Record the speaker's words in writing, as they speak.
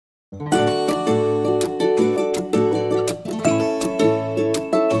Everyone,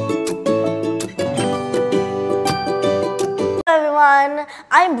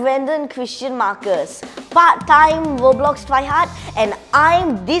 I'm Brandon Kristian Marcus, part-time Roblox tryhard, and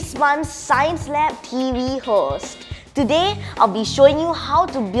I'm this month's ScienceLab TV host. Today, I'll be showing you how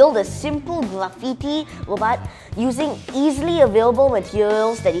to build a simple graffiti robot using easily available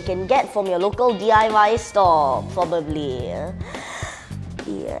materials that you can get from your local DIY store, probably.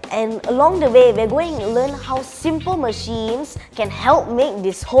 Yeah. And along the way, we're going to learn how simple machines can help make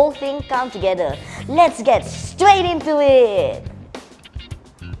this whole thing come together. Let's get straight into it!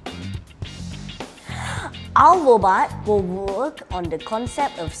 Our robot will work on the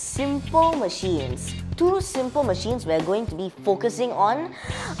concept of simple machines. Two simple machines we're going to be focusing on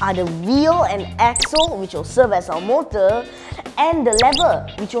are the wheel and axle, which will serve as our motor, and the lever,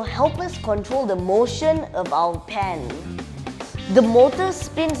 which will help us control the motion of our pen. The motor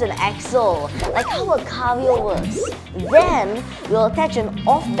spins an axle, like how a car wheel works. Then, we'll attach an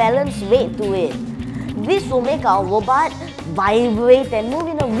off-balance weight to it. This will make our robot vibrate and move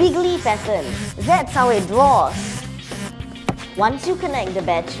in a wiggly pattern. That's how it draws. Once you connect the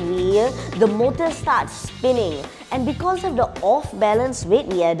battery, the motor starts spinning. And because of the off-balance weight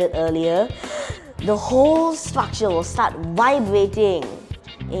we added earlier, the whole structure will start vibrating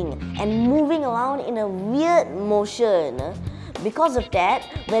and moving around in a weird motion. Because of that,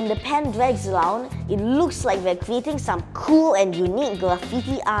 when the pen drags around, it looks like we're creating some cool and unique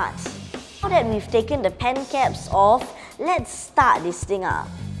graffiti art. Now that we've taken the pen caps off, let's start this thing up.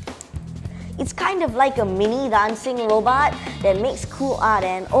 It's kind of like a mini dancing robot that makes cool art,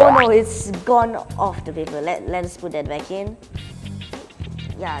 and oh no, it's gone off the paper. Let us put that back in.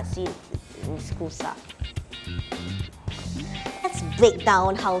 Yeah, see, it's cool stuff. Let's break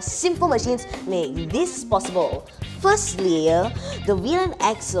down how simple machines make this possible. Firstly, the wheel and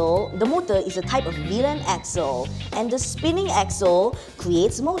axle, the motor is a type of wheel and axle, and the spinning axle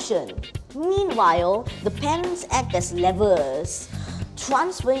creates motion. Meanwhile, the pens act as levers,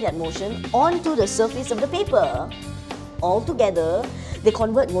 transferring that motion onto the surface of the paper. Altogether, they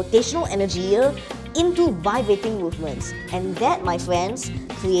convert rotational energy into vibrating movements, and that, my friends,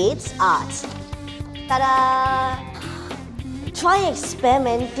 creates art. Ta-da! Try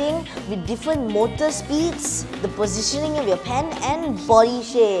experimenting with different motor speeds, the positioning of your pen, and body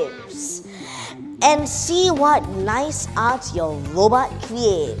shapes, and see what nice art your robot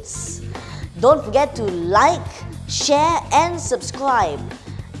creates. Don't forget to like, share, and subscribe.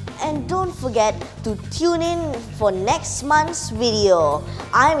 And don't forget to tune in for next month's video.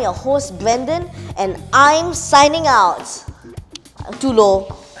 I'm your host Brandon, and I'm signing out. Too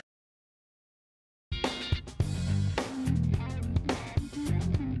low.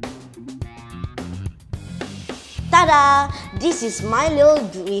 Tada! This is my little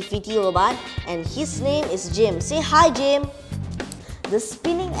graffiti robot, and his name is Jim. Say hi, Jim! The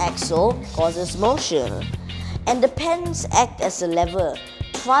spinning axle causes motion, and the pens act as a lever,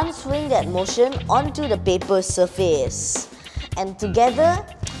 transferring that motion onto the paper surface. And together,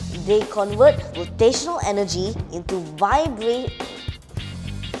 they convert rotational energy into vibrating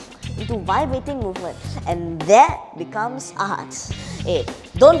movement, and that becomes art. Hey,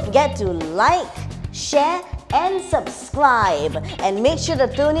 don't forget to like, share, and subscribe, and make sure to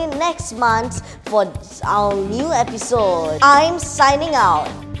tune in next month for our new episode. I'm signing out.